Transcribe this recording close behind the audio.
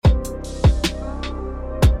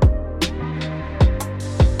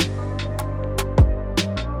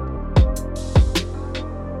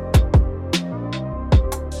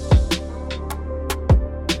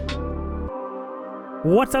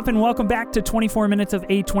What's up and welcome back to 24 Minutes of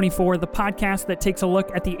A24, the podcast that takes a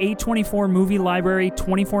look at the A24 movie library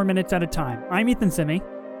 24 minutes at a time. I'm Ethan Simi.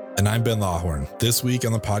 And I'm Ben Lawhorn. This week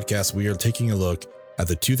on the podcast, we are taking a look at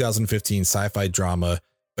the 2015 sci-fi drama,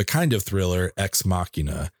 but kind of thriller, Ex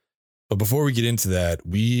Machina. But before we get into that,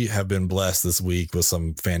 we have been blessed this week with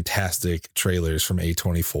some fantastic trailers from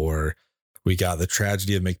A24. We got The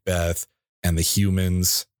Tragedy of Macbeth and The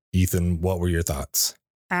Humans. Ethan, what were your thoughts?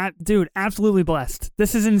 Dude, absolutely blessed.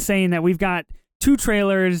 This is insane that we've got two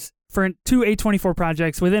trailers for two A24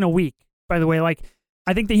 projects within a week. By the way, like,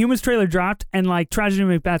 I think the Humans trailer dropped and like Tragedy of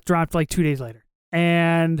Macbeth dropped like 2 days later.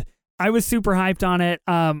 And I was super hyped on it.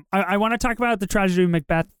 I want to talk about the Tragedy of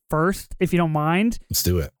Macbeth first, if you don't mind. Let's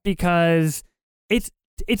do it. Because it's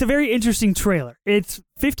a very interesting trailer. It's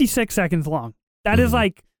 56 seconds long. That is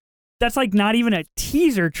like, that's like not even a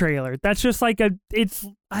teaser trailer. That's just like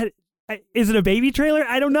is it a baby trailer?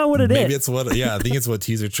 I don't know what it is. Maybe it's what, yeah, I think it's what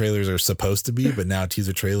teaser trailers are supposed to be, but now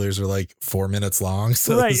teaser trailers are like 4 minutes long.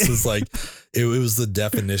 So right. This is like, it was the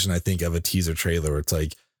definition, I think, of a teaser trailer where it's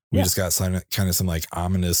like, we just got some kind of some like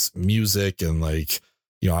ominous music and like,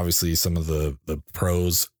 you know, obviously some of the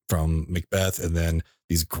prose from Macbeth and then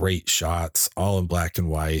these great shots all in black and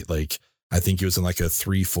white. Like, I think it was in like a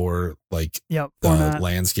 3:4 like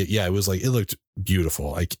landscape. Yeah, it was like, it looked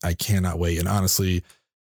beautiful. I cannot wait. And honestly,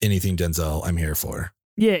 anything Denzel, I'm here for.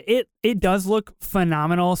 Yeah, it does look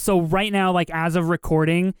phenomenal. So right now, like as of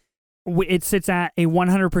recording, it sits at a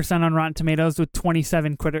 100% on Rotten Tomatoes with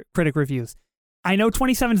 27 critic reviews. I know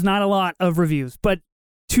 27 is not a lot of reviews, but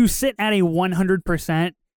to sit at a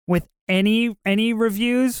 100% with any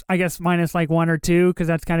reviews, I guess minus like 1 or 2, because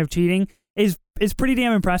that's kind of cheating, is pretty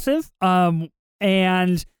damn impressive.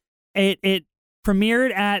 And it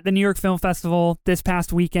premiered at the New York Film Festival this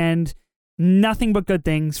past weekend. Nothing but good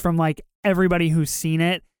things from like everybody who's seen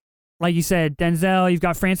it. Like you said, Denzel, you've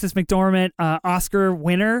got Frances McDormand, Oscar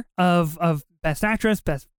winner of Best Actress,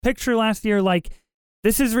 Best Picture last year. Like,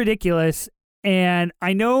 this is ridiculous. And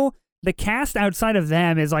I know the cast outside of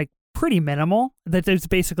them is like pretty minimal. That it's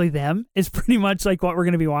basically them is pretty much like what we're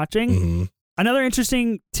going to be watching. Mm-hmm. Another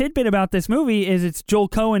interesting tidbit about this movie is it's Joel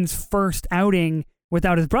Coen's first outing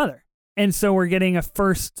without his brother. And so we're getting a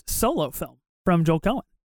first solo film from Joel Coen.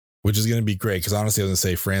 Which is going to be great because honestly, I was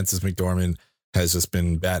going to say Frances McDormand has just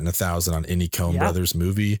been batting 1,000 on any Coen Brothers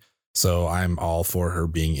movie. So I'm all for her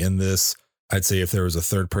being in this. I'd say if there was a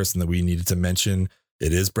third person that we needed to mention,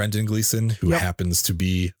 it is Brendan Gleeson, who happens to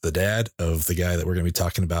be the dad of the guy that we're going to be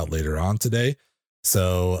talking about later on today.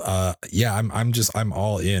 So I'm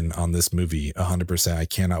all in on this movie 100%. I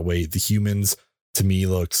cannot wait. The Humans to me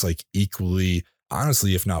looks like equally,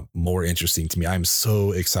 honestly, if not more interesting to me. I'm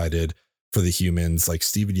so excited for The Humans. Like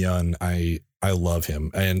Steven Yeun, I love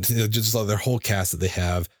him, and just their whole cast that they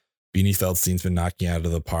have. Beanie Feldstein's been knocking out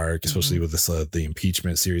of the park, especially with this the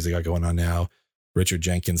impeachment series they got going on now. Richard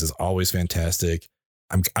Jenkins is always fantastic.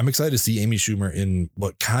 I'm excited to see Amy Schumer in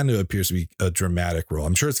what kind of appears to be a dramatic role.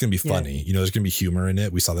 I'm sure it's going to be funny. You know, there's going to be humor in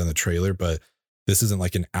it. We saw that in the trailer, but this isn't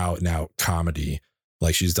like an out and out comedy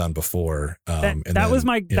like she's done before. That was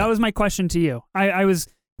my question to you. I was.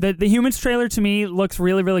 The Humans trailer to me looks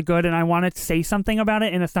really, really good, and I want to say something about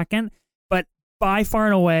it in a second. But by far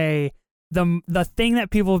and away, the thing that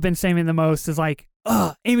people have been saying the most is like,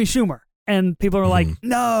 Amy Schumer. And people are like,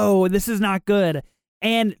 no, this is not good.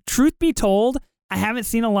 And truth be told, I haven't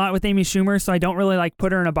seen a lot with Amy Schumer, so I don't really like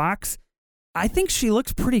put her in a box. I think she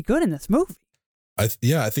looks pretty good in this movie. I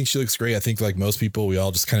think she looks great. I think like most people, we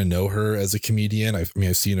all just kind of know her as a comedian. I've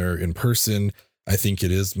seen her in person. I think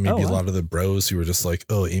it is maybe a lot of the bros who were just like,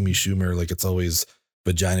 oh, Amy Schumer, like it's always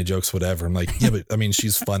vagina jokes, whatever. I'm like, yeah, but I mean,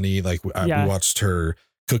 she's funny. Like we watched her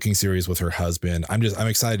cooking series with her husband. I'm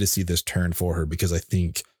excited to see this turn for her because I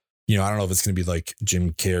think, you know, I don't know if it's going to be like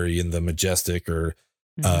Jim Carrey in The Majestic or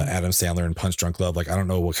Adam Sandler in Punch Drunk Love. Like, I don't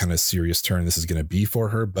know what kind of serious turn this is going to be for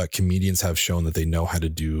her, but comedians have shown that they know how to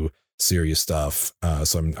do serious stuff.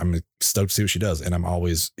 So I'm stoked to see what she does. And I'm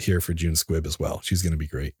always here for June Squibb as well. She's going to be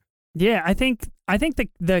great. Yeah, I think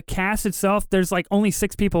the cast itself, there's like only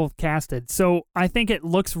 6 people casted. So I think it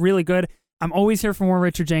looks really good. I'm always here for more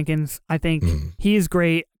Richard Jenkins. I think he is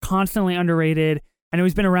great, constantly underrated. I know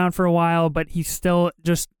he's been around for a while, but he still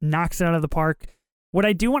just knocks it out of the park. What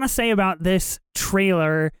I do want to say about this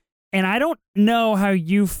trailer, and I don't know how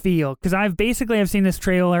you feel, because I've seen this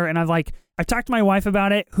trailer and I've talked to my wife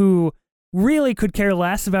about it, who really could care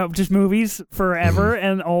less about just movies forever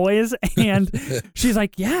and always. And she's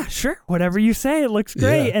like, yeah, sure. Whatever you say, it looks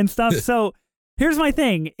great and stuff. So here's my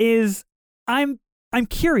thing is I'm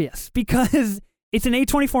curious because it's an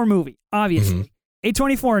A24 movie, obviously.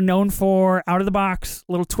 A24 known for out of the box,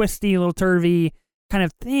 a little twisty, a little turvy, kind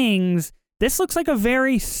of things, this looks like a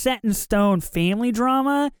very set in stone family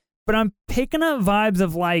drama, but I'm picking up vibes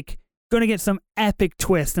of like going to get some epic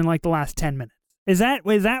twist in like the last 10 minutes. Is that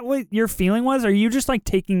what your feeling was? Or are you just like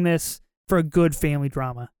taking this for a good family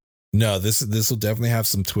drama? No, this will definitely have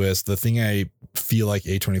some twists. The thing I feel like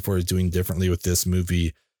A24 is doing differently with this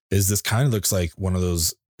movie is this kind of looks like one of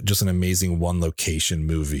those, just an amazing one location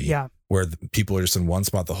movie. Yeah. Where people are just in one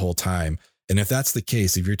spot the whole time. And if that's the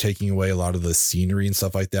case, if you're taking away a lot of the scenery and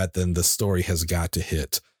stuff like that, then the story has got to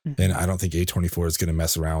hit. Mm-hmm. And I don't think A24 is going to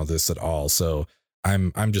mess around with this at all. So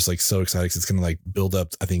I'm just like so excited because it's going to like build up,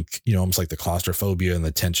 I think, almost like the claustrophobia and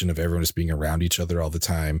the tension of everyone just being around each other all the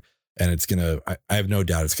time. And it's going to, I have no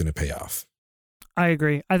doubt it's going to pay off. I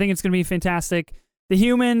agree. I think it's going to be fantastic. The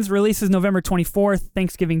Humans releases November 24th,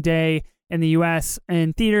 Thanksgiving Day in the US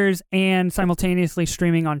in theaters and simultaneously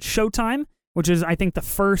streaming on Showtime, which is, I think, the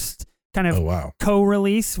first kind of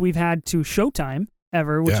co-release we've had to Showtime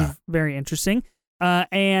ever, which is very interesting.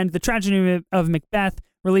 And The Tragedy of Macbeth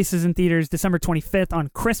releases in theaters December 25th on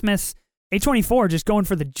Christmas. A24 just going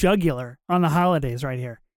for the jugular on the holidays right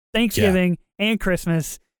here. Thanksgiving and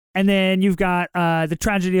Christmas. And then you've got The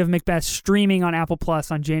Tragedy of Macbeth streaming on Apple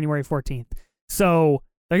Plus on January 14th. So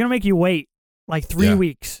they're going to make you wait like 3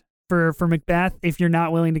 weeks for Macbeth if you're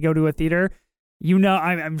not willing to go to a theater.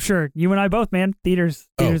 I'm sure you and I both, man. Theaters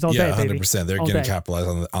all day, baby. 100%. They're going to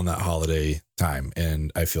capitalize on that holiday time,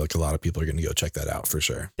 and I feel like a lot of people are going to go check that out for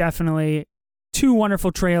sure. Definitely. 2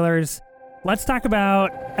 wonderful trailers. Let's talk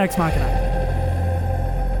about Ex Machina.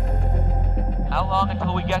 How long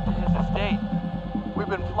until we get to his estate? We've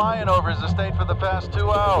been flying over his estate for the past 2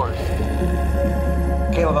 hours.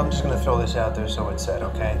 Caleb, I'm just going to throw this out there so it's said,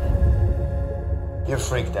 okay? You're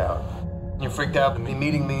freaked out. You're freaked out at me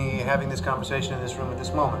meeting me, having this conversation in this room at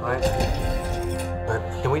this moment, right? But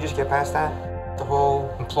can we just get past that? The whole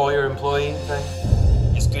employer-employee thing?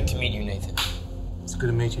 It's good to meet you, Nathan. It's good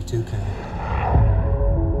to meet you too, Ken.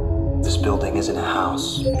 This building isn't a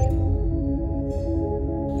house.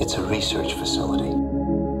 It's a research facility.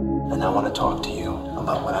 And I want to talk to you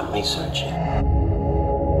about what I'm researching.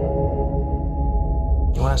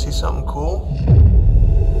 You want to see something cool?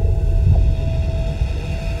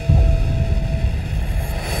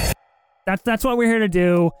 That's what we're here to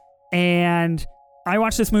do. And I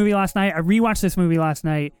watched this movie last night. I rewatched this movie last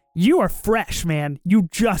night. You are fresh, man. You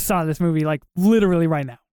just saw this movie like literally right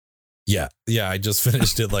now. Yeah. I just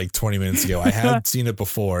finished it like 20 minutes ago. I had seen it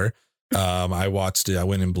before. I watched it. I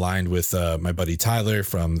went in blind with my buddy Tyler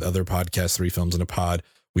from the other podcast, 3 Films in a Pod.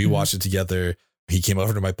 We watched it together. He came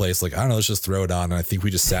over to my place like, I don't know, let's just throw it on. And I think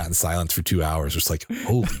we just sat in silence for 2 hours. Just like,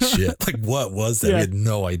 holy shit. Like, what was that? We had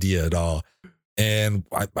no idea at all. And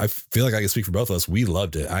I feel like I can speak for both of us. We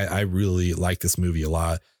loved it. I really like this movie a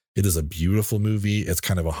lot. It is a beautiful movie. It's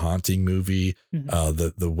kind of a haunting movie.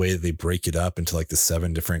 The way that they break it up into like the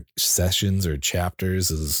 7 different sessions or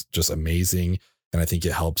chapters is just amazing. And I think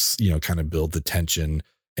it helps, kind of build the tension.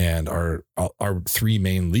 And our 3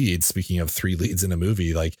 main leads, speaking of 3 leads in a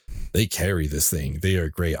movie, like they carry this thing. They are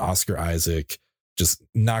great. Oscar Isaac just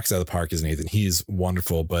knocks out of the park as Nathan. He's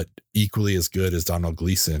wonderful, but equally as good as Donald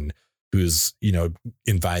Gleason, who's,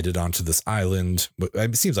 invited onto this island.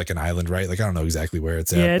 It seems like an island, right? Like, I don't know exactly where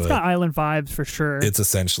it's at. Yeah, it's got island vibes for sure. It's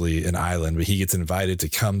essentially an island, but he gets invited to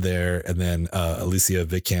come there. And then Alicia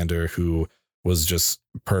Vikander, who was just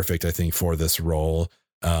perfect, I think, for this role.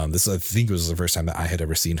 This, I think, was the first time that I had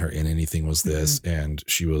ever seen her in anything was this. And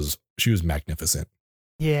she was magnificent.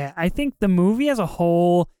 Yeah, I think the movie as a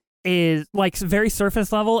whole is like very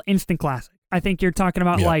surface level, instant classic. I think you're talking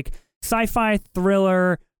about like sci-fi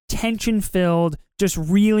thriller, tension filled, just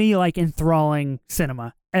really like enthralling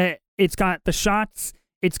cinema. It's got the shots,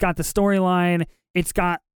 it's got the storyline, it's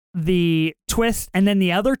got the twist, and then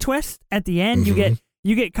the other twist at the end.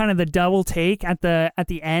 You get kind of the double take at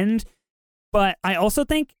the end. But I also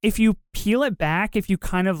think if you peel it back, if you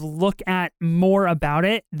kind of look at more about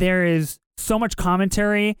it, there is so much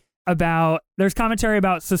commentary about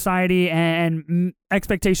society and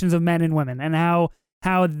expectations of men and women, and how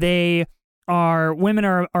women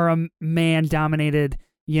are a man dominated,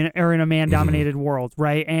 or in a man dominated world,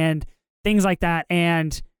 right? And things like that.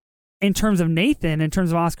 And in terms of Nathan, in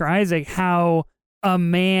terms of Oscar Isaac, how a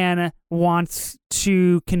man wants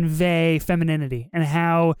to convey femininity and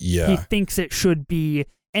how he thinks it should be.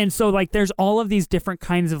 And so like there's all of these different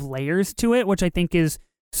kinds of layers to it, which I think is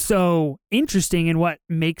so interesting and what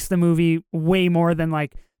makes the movie way more than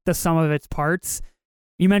like the sum of its parts.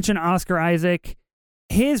 You mentioned Oscar Isaac.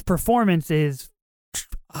 His performance is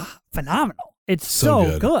phenomenal. It's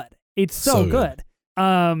so good. It's so good.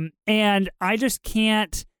 And I just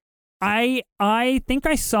can't, I think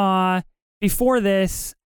I saw before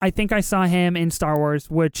this, I think I saw him in Star Wars,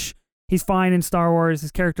 which he's fine in Star Wars.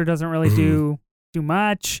 His character doesn't really do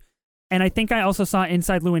much. And I think I also saw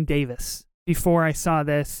Inside Llewyn Davis before I saw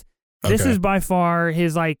this. This is by far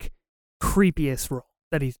his like creepiest role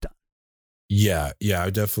that he's done. Yeah, I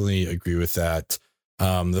definitely agree with that.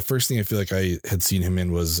 The first thing I feel like I had seen him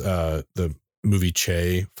in was the movie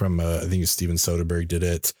Che from I think it's Steven Soderbergh did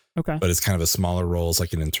it. Okay. But it's kind of a smaller role as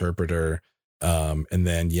like an interpreter. And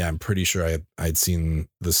then, I'm pretty sure I'd seen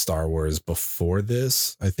the Star Wars before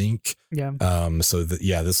this, I think. Yeah. So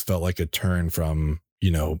this felt like a turn from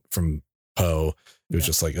Poe. It was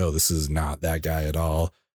just like, oh, this is not that guy at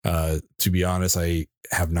all. To be honest, I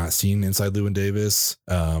have not seen Inside Llewyn Davis.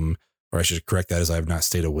 Or I should correct that as I have not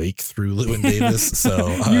stayed awake through Llewyn Davis. So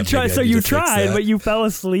you tried, but you fell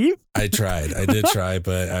asleep. I did try,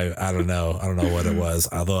 but I don't know. I don't know what it was.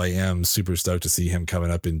 Although I am super stoked to see him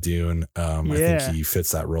coming up in Dune. I think he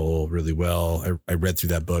fits that role really well. I read through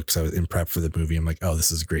that book, so I was in prep for the movie. I'm like, oh,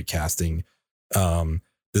 this is great casting.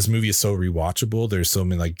 This movie is so rewatchable. There's so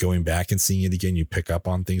many, like, going back and seeing it again, you pick up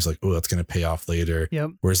on things like, oh, that's going to pay off later.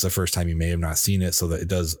 Yep. Whereas the first time you may have not seen it, so that it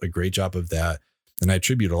does a great job of that. And I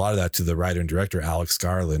attribute a lot of that to the writer and director, Alex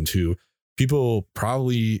Garland, who people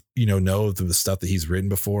probably, know the stuff that he's written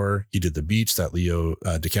before. He did The Beach, that Leo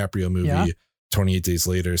DiCaprio movie, 28 Days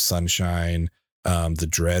Later, Sunshine, the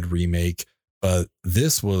Dread remake. But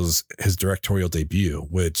this was his directorial debut,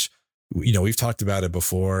 which, we've talked about it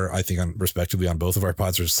before, I think respectively on both of our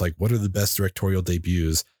pods. Are just like, what are the best directorial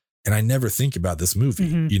debuts? And I never think about this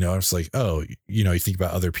movie. I'm just like, oh, you think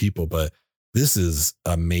about other people, but this is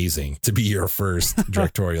amazing to be your first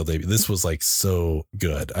directorial debut. This was like so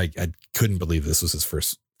good. I couldn't believe this was his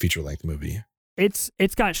first feature length movie. It's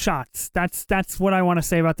got shots. That's what I want to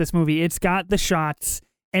say about this movie. It's got the shots.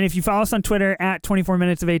 And if you follow us on Twitter at 24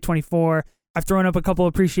 minutes of A24, I've thrown up a couple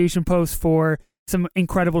appreciation posts for some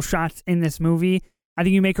incredible shots in this movie. I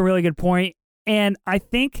think you make a really good point. And I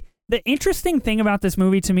think the interesting thing about this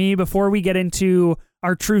movie to me, before we get into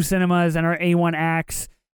our true cinemas and our A1 acts,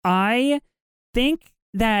 I think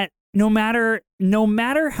that no matter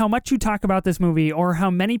how much you talk about this movie or how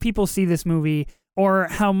many people see this movie or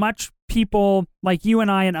how much people like you and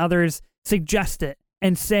I and others suggest it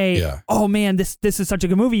and say, oh man, this is such a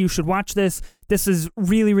good movie, you should watch this. This is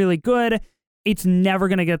really, really good. It's never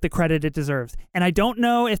going to get the credit it deserves. And I don't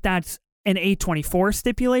know if that's an A24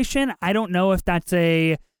 stipulation. I don't know if that's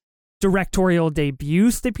a directorial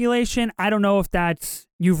debut stipulation. I don't know if that's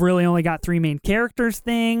you've really only got 3 main characters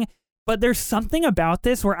thing. But there's something about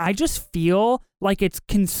this where I just feel like it's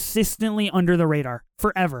consistently under the radar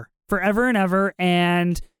forever and ever.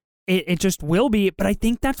 And it just will be. But I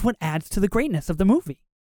think that's what adds to the greatness of the movie.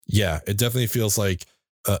 Yeah, it definitely feels like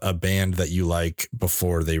a band that you like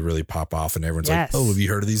before they really pop off and everyone's like, oh, have you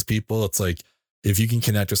heard of these people? It's like, if you can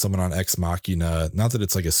connect with someone on Ex Machina, not that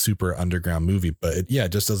it's like a super underground movie, but it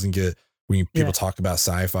just doesn't get, when people talk about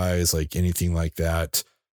sci-fi is like anything like that.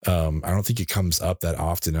 I don't think it comes up that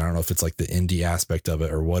often. I don't know if it's like the indie aspect of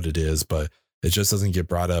it or what it is, but it just doesn't get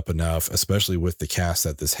brought up enough, especially with the cast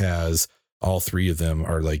that this has. All 3 of them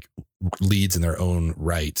are like leads in their own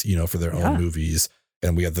right, for their own movies.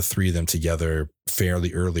 And we have the 3 of them together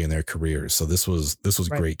fairly early in their careers. So this was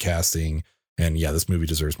great casting. And this movie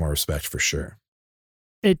deserves more respect for sure.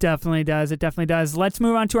 It definitely does. It definitely does. Let's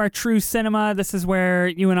move on to our true cinema. This is where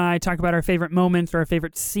you and I talk about our favorite moments or our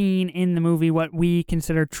favorite scene in the movie, what we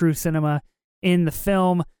consider true cinema in the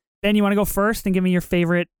film. Ben, you want to go first and give me your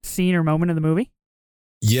favorite scene or moment of the movie?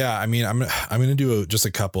 Yeah, I mean, I'm going to do just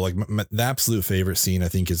a couple. Like the absolute favorite scene, I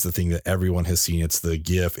think, is the thing that everyone has seen. It's the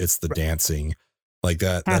GIF. It's the dancing. Like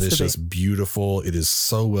that is just beautiful. It is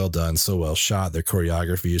so well done, so well shot. Their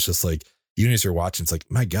choreography is just like, even as you're watching, it's like,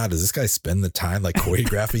 my God, does this guy spend the time like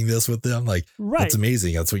choreographing this with them? Like, That's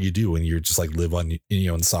amazing. That's what you do when you're just like live on,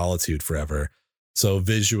 in solitude forever. So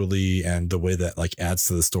visually and the way that like adds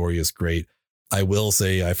to the story is great. I will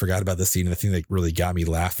say I forgot about the scene. And the thing that really got me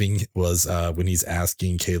laughing was when he's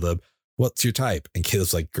asking Caleb, what's your type? And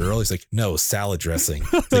Caleb's like, girl. He's like, no, salad dressing.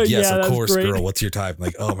 It's like, yes, of course, great. Girl. What's your type? I'm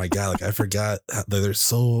like, oh my God. Like I forgot that there's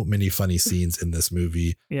so many funny scenes in this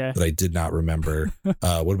movie that I did not remember.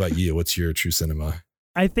 What about you? What's your true cinema?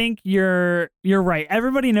 I think you're right.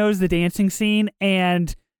 Everybody knows the dancing scene,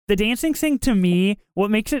 and the dancing scene to me,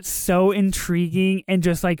 what makes it so intriguing and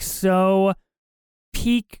just like so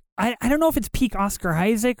peak. I don't know if it's peak Oscar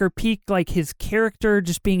Isaac or peak like his character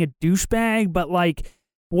just being a douchebag, but like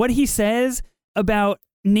what he says about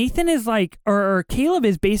Nathan is like, or Caleb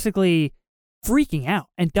is basically freaking out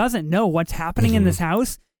and doesn't know what's happening in this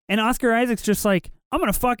house. And Oscar Isaac's just like, I'm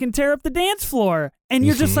going to fucking tear up the dance floor. And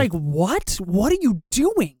you're just like, what? What are you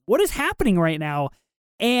doing? What is happening right now?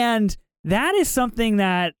 And that is something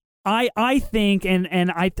that I think,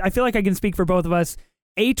 and I feel like I can speak for both of us,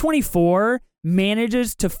 A24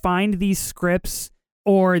 manages to find these scripts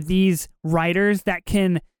or these writers that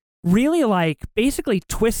can really like basically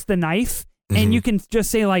twist the knife, and you can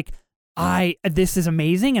just say like, this is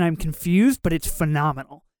amazing and I'm confused, but it's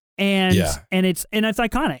phenomenal. And it's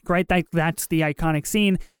iconic, right? That's the iconic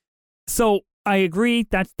scene. So I agree.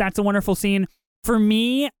 That's a wonderful scene. For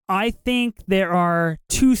me, I think there are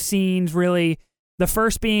two scenes really. The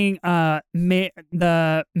first being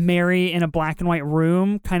the Mary in a black and white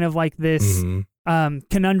room, kind of like this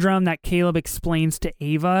conundrum that Caleb explains to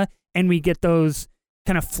Ava, and we get those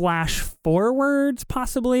kind of flash forwards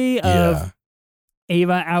possibly of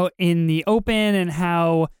Ava out in the open and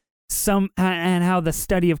how the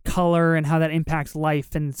study of color and how that impacts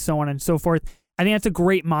life and so on and so forth. I think that's a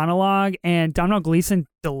great monologue, and Domhnall Gleeson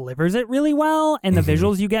delivers it really well, and the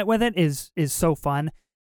visuals you get with it is so fun.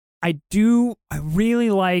 I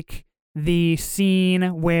really like the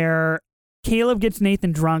scene where Caleb gets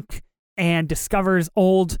Nathan drunk and discovers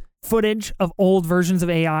old footage of old versions of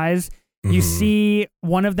AIs. You see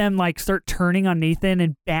one of them like start turning on Nathan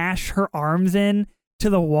and bash her arms in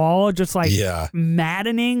to the wall, just like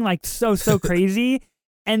maddening, like so crazy.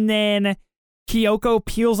 And then Kyoko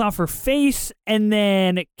peels off her face, and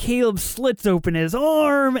then Caleb slits open his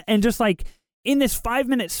arm, and just like in this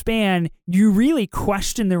 5-minute span, you really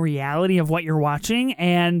question the reality of what you're watching,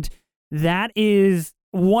 and that is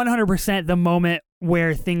 100% the moment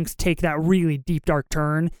where things take that really deep, dark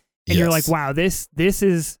turn, and you're like, wow, this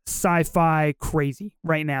is sci-fi crazy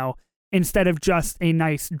right now. Instead of just a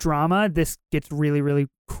nice drama, this gets really, really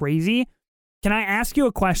crazy. Can I ask you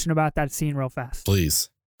a question about that scene real fast? Please.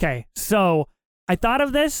 Okay, so I thought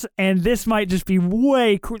of this, and this might just be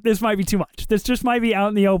this might be too much. This just might be out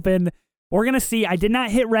in the open. We're going to see. I did not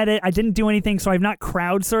hit Reddit. I didn't do anything, so I've not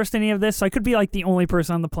crowdsourced any of this. So I could be like the only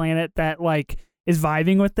person on the planet that like is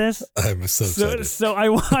vibing with this. I'm so excited. So I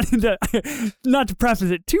wanted to, not to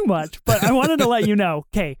preface it too much, but I wanted to let you know.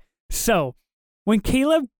 Okay, so when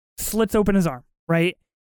Caleb slits open his arm, right?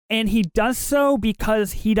 And he does so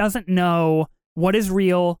because he doesn't know what is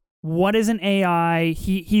real, what is an AI.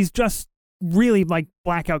 He's just really like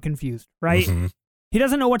blackout confused, right? He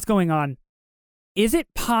doesn't know what's going on. Is it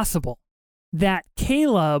possible that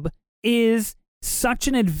Caleb is such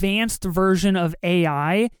an advanced version of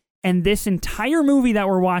AI, and this entire movie that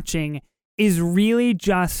we're watching is really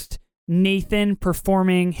just Nathan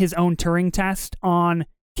performing his own Turing test on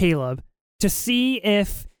Caleb to see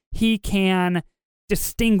if he can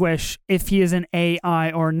distinguish if he is an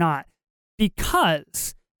AI or not?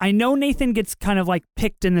 Because I know Nathan gets kind of like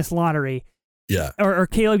picked in this lottery. Yeah. Or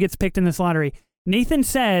Caleb gets picked in this lottery. Nathan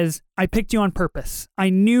says, I picked you on purpose. I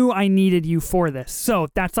knew I needed you for this. So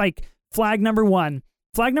that's like flag number 1.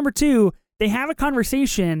 Flag number 2, they have a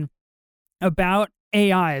conversation about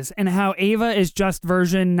AIs and how Ava is just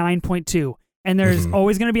version 9.2. And there's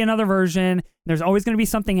always going to be another version. There's always going to be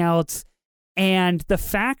something else. And the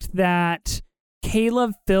fact that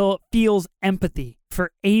Caleb feels empathy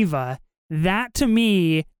for Ava, that to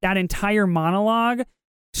me, that entire monologue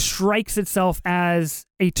strikes itself as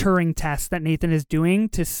a Turing test that Nathan is doing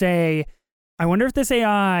to say, I wonder if this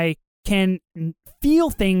AI can feel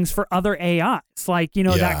things for other AIs, like,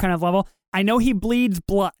 that kind of level. I know he bleeds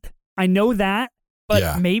blood. I know that,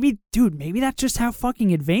 but maybe that's just how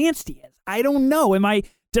fucking advanced he is. I don't know.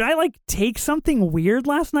 Did I like take something weird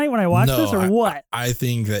last night when I watched this or what? I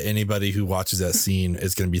think that anybody who watches that scene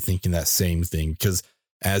is going to be thinking that same thing, because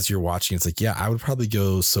as you're watching, it's like, I would probably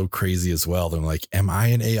go so crazy as well. I'm like, am I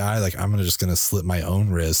an AI? Like, I'm just going to slit my own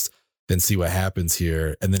wrist and see what happens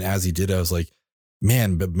here. And then as he did, I was like,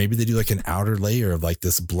 man, but maybe they do like an outer layer of like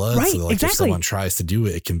this blood. Right, so that, like exactly. if someone tries to do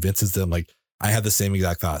it, it convinces them. Like, I had the same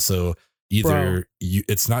exact thought. So either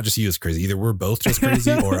it's not just you as crazy, either we're both just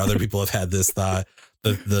crazy or other people have had this thought.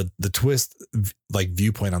 The twist, like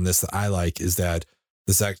viewpoint on this that I like is that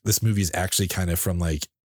this movie is actually kind of from like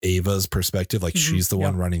Ava's perspective. Like she's the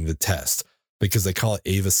one running the test, because they call it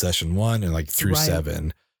Ava session 1 and like through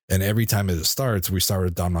 7. And every time it starts, we start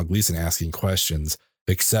with Domhnall Gleeson asking questions,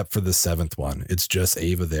 except for the 7th one. It's just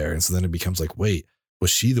Ava there. And so then it becomes like, wait, was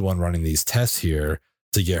she the one running these tests here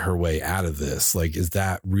to get her way out of this? Like, is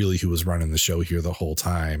that really who was running the show here the whole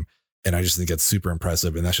time? And I just think that's super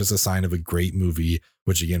impressive. And that's just a sign of a great movie,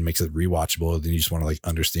 which again makes it rewatchable. Then you just want to like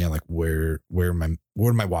understand like what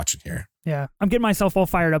am I watching here? Yeah. I'm getting myself all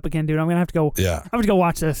fired up again, dude. I'm going to have to go. Yeah. I'm going to go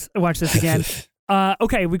watch this again.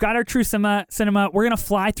 Okay. We got our true cinema. We're going to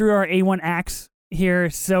fly through our A1 acts here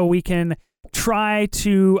so we can try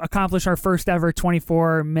to accomplish our first ever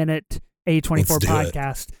 24-minute A24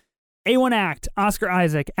 podcast. A1 Act, Oscar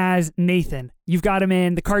Isaac as Nathan. You've got him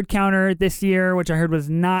in The Card Counter this year, which I heard was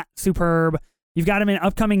not superb. You've got him in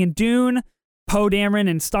upcoming in Dune, Poe Dameron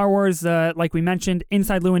in Star Wars, like we mentioned,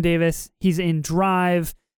 Inside Llewyn Davis. He's in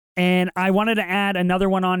Drive. And I wanted to add another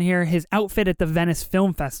one on here, his outfit at the Venice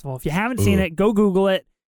Film Festival. If you haven't seen it, go Google it.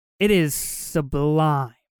 It is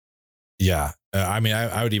sublime. Yeah. I mean,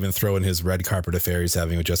 I would even throw in his red carpet affair he's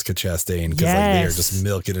having with Jessica Chastain because like, they are just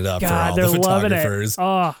milking it up for all the photographers.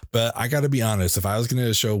 Oh. But I got to be honest, if I was going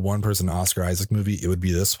to show one person an Oscar Isaac movie, it would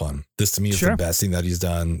be this one. This to me is the best thing that he's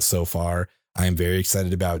done so far. I am very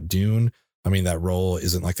excited about Dune. I mean, that role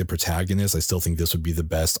isn't like the protagonist. I still think this would be the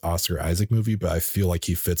best Oscar Isaac movie, but I feel like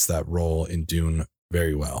he fits that role in Dune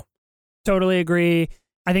very well. Totally agree.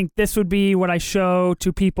 I think this would be what I show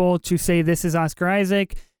to people to say this is Oscar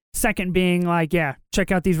Isaac. Second being like, yeah,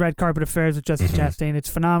 check out these red carpet affairs with Jessica Chastain. It's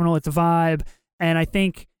phenomenal. It's a vibe. And I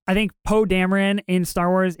think Poe Dameron in Star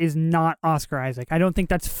Wars is not Oscar Isaac. I don't think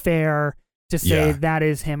that's fair to say that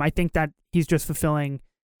is him. I think that he's just fulfilling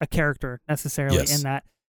a character necessarily in that.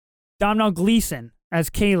 Domhnall Gleeson as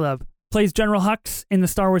Caleb plays General Hux in the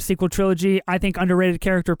Star Wars sequel trilogy. I think underrated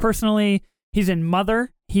character personally. He's in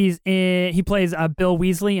Mother. He plays Bill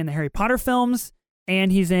Weasley in the Harry Potter films.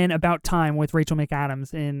 And he's in About Time with Rachel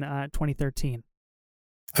McAdams in 2013.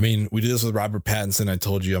 I mean, we did this with Robert Pattinson. I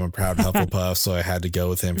told you I'm a proud Hufflepuff, so I had to go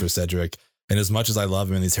with him for Cedric. And as much as I love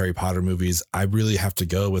him in these Harry Potter movies, I really have to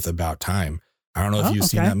go with About Time. I don't know if you've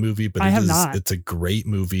seen that movie, but it's a great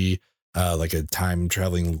movie, like a time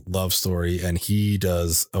traveling love story. And he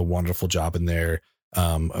does a wonderful job in there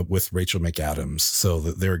with Rachel McAdams. So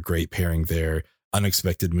they're a great pairing there.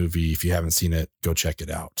 Unexpected movie. If you haven't seen it, go check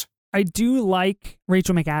it out. I do like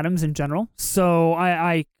Rachel McAdams in general, so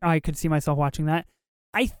I could see myself watching that.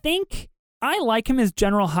 I think I like him as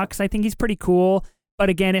General Hux. I think he's pretty cool. But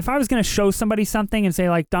again, if I was going to show somebody something and say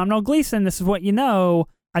like, Domhnall Gleeson, this is what you know,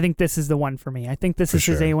 I think this is the one for me. I think this is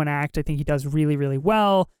his A1 Act. I think he does really, really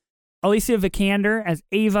well. Alicia Vikander as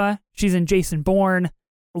Ava. She's in Jason Bourne.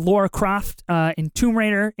 Laura Croft in Tomb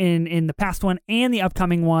Raider in the past one and the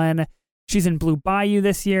upcoming one. She's in Blue Bayou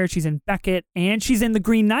this year. She's in Beckett. And she's in The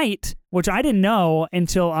Green Knight, which I didn't know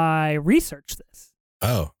until I researched this.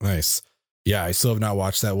 Oh, nice. Yeah, I still have not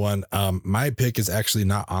watched that one. My pick is actually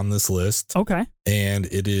not on this list. Okay. And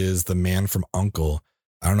it is The Man from U.N.C.L.E.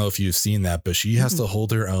 I don't know if you've seen that, but she has to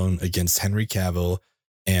hold her own against Henry Cavill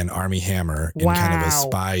and Armie Hammer in kind of a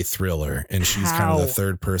spy thriller. And she's kind of the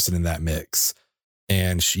third person in that mix.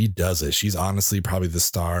 And she does it. She's honestly probably the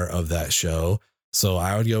star of that show. So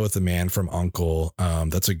I would go with The Man from U.N.C.L.E.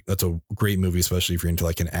 That's a great movie, especially if you're into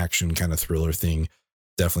like an action kind of thriller thing.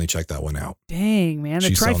 Definitely check that one out. Dang, man.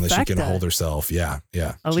 She's showing that she can hold herself. Yeah.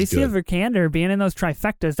 Alicia Vikander being in those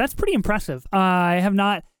trifectas. That's pretty impressive. I have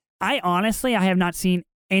not seen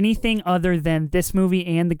anything other than this movie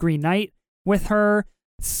and The Green Knight with her.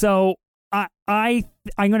 So I'm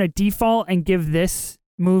going to default and give this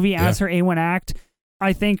movie as her A1 Act.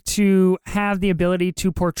 I think to have the ability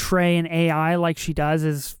to portray an AI like she does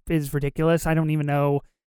is ridiculous. I don't even know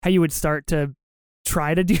how you would start to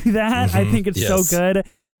try to do that. I think it's so good.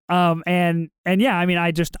 And yeah, I mean,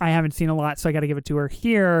 I haven't seen a lot, so I got to give it to her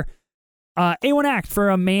here. A1 Act for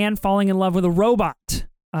a man falling in love with a robot.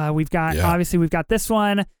 We've got this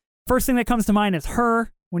one. First thing that comes to mind is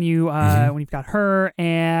Her when you've got Her,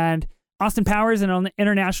 and Austin Powers, an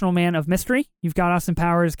international man of mystery. You've got Austin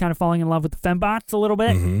Powers kind of falling in love with the fembots a little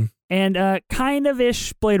bit, and kind of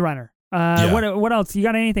ish Blade Runner. What else? You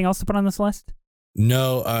got anything else to put on this list?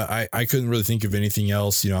 No, I couldn't really think of anything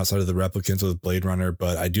else, outside of the replicants with Blade Runner,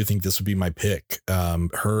 but I do think this would be my pick.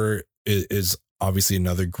 Her is obviously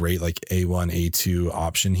another great like A1, A2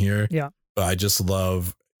 option here. Yeah. But I just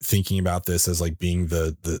love thinking about this as like being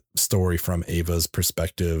the story from Ava's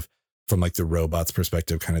perspective, from like the robot's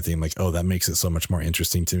perspective kind of thing. Like, oh, that makes it so much more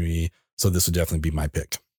interesting to me. So this would definitely be my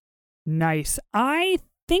pick. Nice. I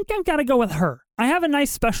think I've got to go with Her. I have a nice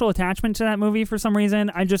special attachment to that movie for some reason.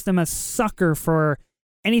 I just am a sucker for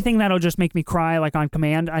anything that'll just make me cry like on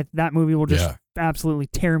command. That movie will just absolutely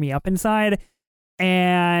tear me up inside.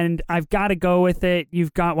 And I've got to go with it.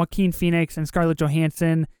 You've got Joaquin Phoenix and Scarlett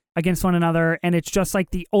Johansson against one another, and it's just like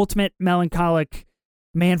the ultimate melancholic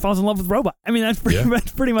man falls in love with robot. I mean, that's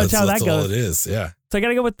pretty much how that goes. That's all it is, yeah. So I got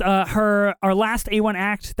to go with Her. Our last A1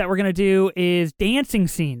 Act that we're going to do is dancing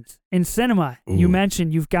scenes in cinema. Ooh. You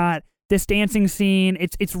mentioned you've got this dancing scene.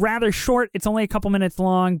 It's rather short. It's only a couple minutes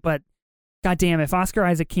long, but goddamn, if Oscar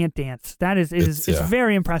Isaac can't dance, that is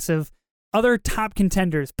very impressive. Other top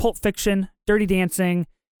contenders: Pulp Fiction, Dirty Dancing.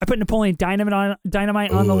 I put Napoleon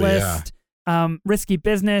Dynamite on the list. Risky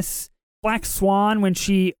Business, Black Swan when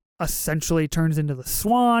she essentially turns into the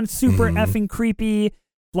swan, super effing creepy.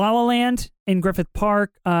 La La Land in Griffith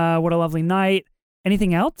Park, What a Lovely Night.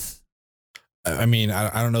 Anything else? I mean,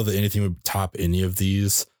 I don't know that anything would top any of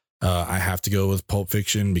these. I have to go with Pulp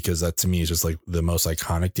Fiction because that to me is just like the most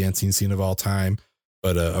iconic dancing scene of all time.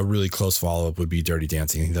 But a really close follow-up would be Dirty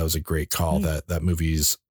Dancing. I think that was a great call. That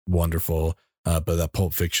movie's wonderful. But that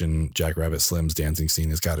Pulp Fiction Jackrabbit Slim's dancing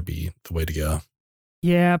scene has got to be the way to go.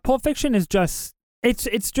 Yeah, Pulp Fiction is just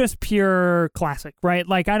it's just pure classic, right?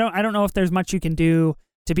 Like I don't know if there's much you can do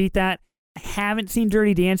to beat that. I haven't seen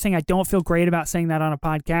Dirty Dancing. I don't feel great about saying that on a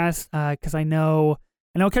podcast because I know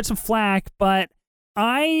I'll catch some flack, but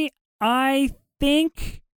I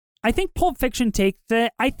think Pulp Fiction takes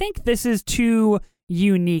it. I think this is too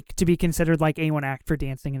unique to be considered like A1 act for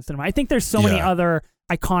dancing in cinema. I think there's so many other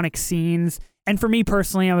iconic scenes. And for me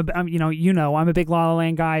personally, I'm a big La La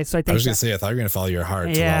Land guy. So I think I was gonna say I thought you were gonna follow your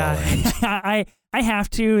heart. Yeah, to La La Land. I have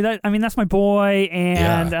to. That's my boy,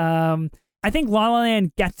 and I think La La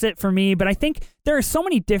Land gets it for me. But I think there are so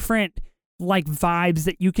many different like vibes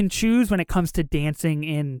that you can choose when it comes to dancing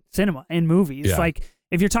in cinema in movies. Yeah. Like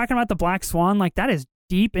if you're talking about the Black Swan, like that is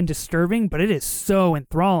deep and disturbing, but it is so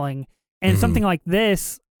enthralling. And something like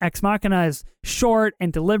this, Ex Machina, is short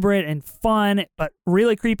and deliberate and fun, but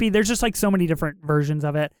really creepy. There's just like so many different versions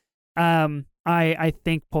of it. I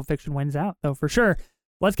think Pulp Fiction wins out though for sure.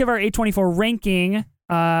 Let's give our A24 ranking.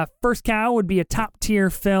 First Cow would be a top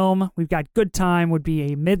tier film. We've got Good Time would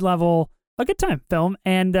be a mid-level, a good time film,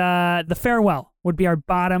 and The Farewell would be our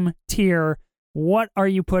bottom tier. What are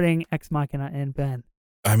you putting Ex Machina in, Ben?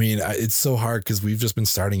 I mean, it's so hard because we've just been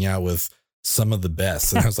starting out with some of the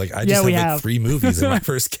best. And I was like, I just have like 3 movies in my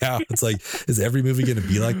first count. It's like, is every movie going to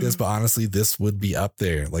be like this? But honestly, this would be up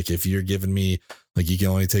there. Like if you're giving me, like you can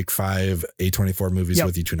only take 5 A24 movies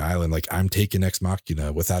with you to an island. Like I'm taking Ex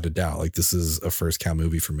Machina without a doubt. Like this is a first count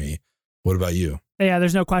movie for me. What about you? Yeah,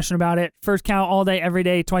 there's no question about it. First count all day, every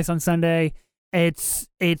day, twice on Sunday. It's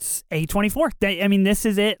A24. I mean, this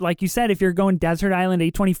is it. Like you said, if you're going Desert Island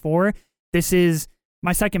A24, this is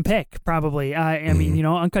my second pick, probably. I mean,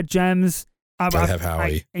 Uncut Gems. Gotta have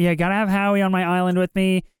Howie. Gotta have Howie on my island with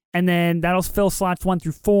me, and then that'll fill slots 1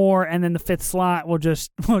 through 4, and then the 5th slot we'll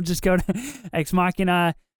just go to Ex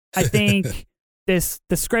Machina. I think the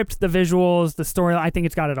script, the visuals, the story. I think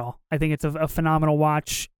it's got it all. I think it's a phenomenal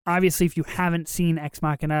watch. Obviously, if you haven't seen Ex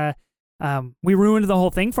Machina, we ruined the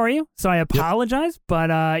whole thing for you, so I apologize.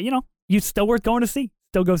 But it's still worth going to see.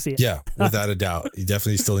 Still go see it. Yeah, without a doubt. You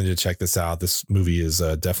definitely still need to check this out. This movie is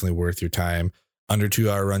definitely worth your time. Under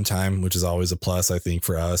 2-hour runtime, which is always a plus, I think,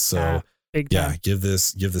 for us. So give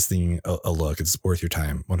this thing a look. It's worth your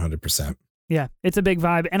time, 100%. Yeah, it's a big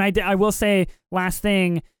vibe. And I will say, last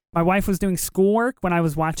thing, my wife was doing schoolwork when I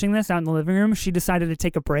was watching this out in the living room. She decided to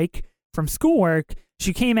take a break from schoolwork.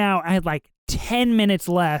 She came out. I had like 10 minutes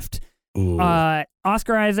left.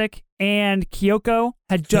 Oscar Isaac and Kyoko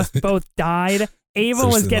had just both died. Ava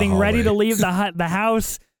was getting ready to leave the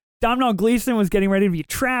house. Domhnall Gleeson was getting ready to be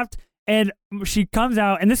trapped. And she comes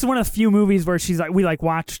out, and this is one of the few movies where she's like, we like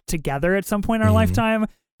watched together at some point in our lifetime.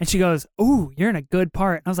 And she goes, "Ooh, you're in a good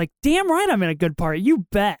part." And I was like, "Damn right, I'm in a good part. You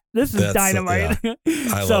bet. This is dynamite." Yeah.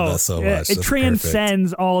 I love that so much. It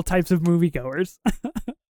transcends all types of moviegoers.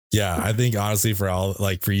 Yeah, I think honestly,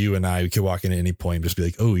 for you and I, we could walk in at any point and just be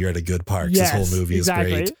like, "Oh, you're at a good part." Yes, this whole movie is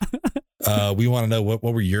great. We want to know what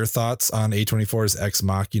were your thoughts on A24's Ex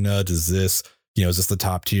Machina? Does this? Is this the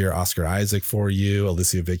top tier Oscar Isaac for you?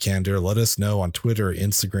 Alicia Vikander? Let us know on Twitter or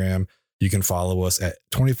Instagram. You can follow us at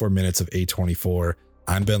 24 Minutes of A24.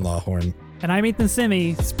 I'm Ben Lawhorn. And I'm Ethan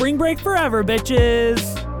Simi. Spring break forever, bitches.